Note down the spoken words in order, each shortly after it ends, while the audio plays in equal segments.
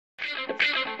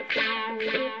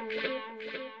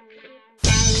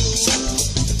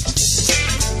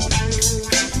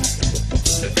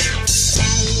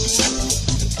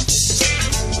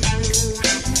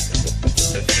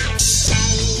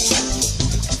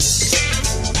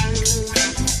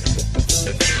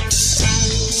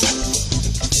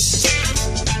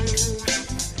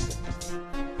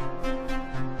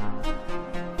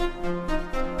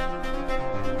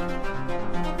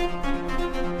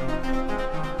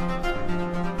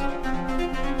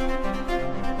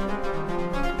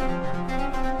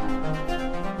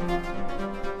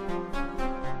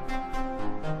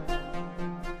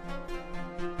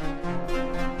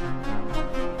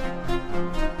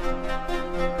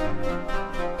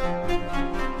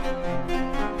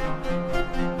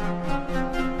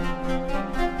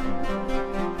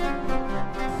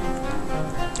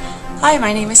Hi,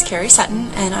 my name is Carrie Sutton,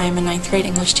 and I'm a 9th grade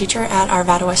English teacher at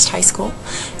Arvada West High School.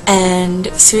 And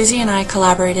Susie and I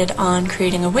collaborated on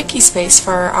creating a wiki space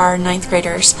for our 9th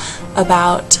graders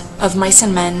of mice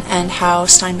and men and how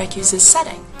Steinbeck uses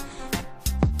setting.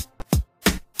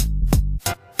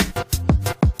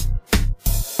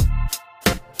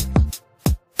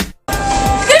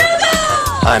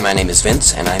 Hi, my name is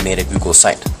Vince, and I made a Google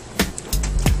site.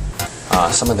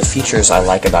 Some of the features I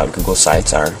like about Google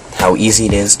Sites are how easy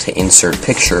it is to insert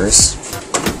pictures,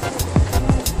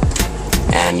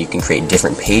 and you can create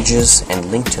different pages and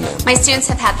link to them. My students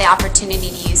have had the opportunity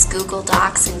to use Google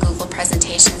Docs and Google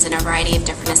Presentations in a variety of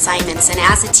different assignments, and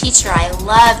as a teacher I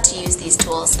love to use these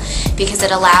tools because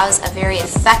it allows a very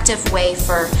effective way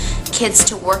for kids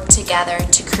to work together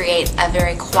to create a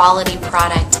very quality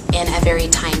product in a very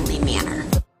timely manner.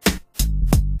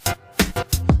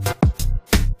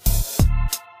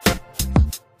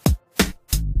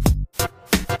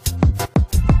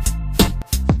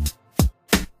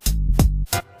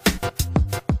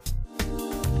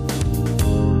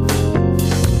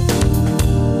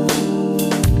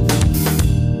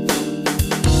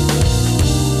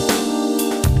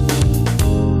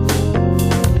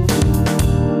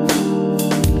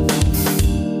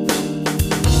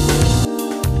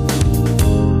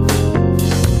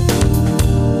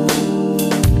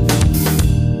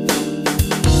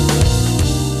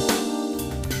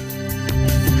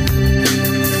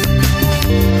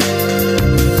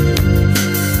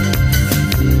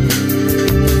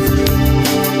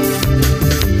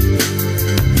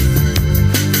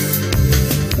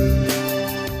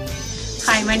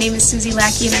 Hi, my name is Susie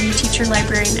Lackey and I'm the teacher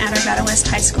librarian at Arvada West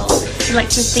High School. I'd like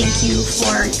to thank you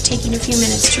for taking a few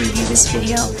minutes to review this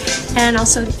video, and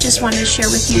also just wanted to share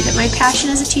with you that my passion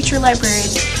as a teacher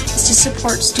librarian is to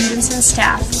support students and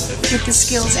staff with the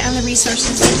skills and the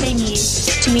resources that they need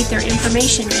to meet their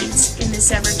information needs in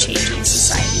this ever-changing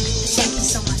society.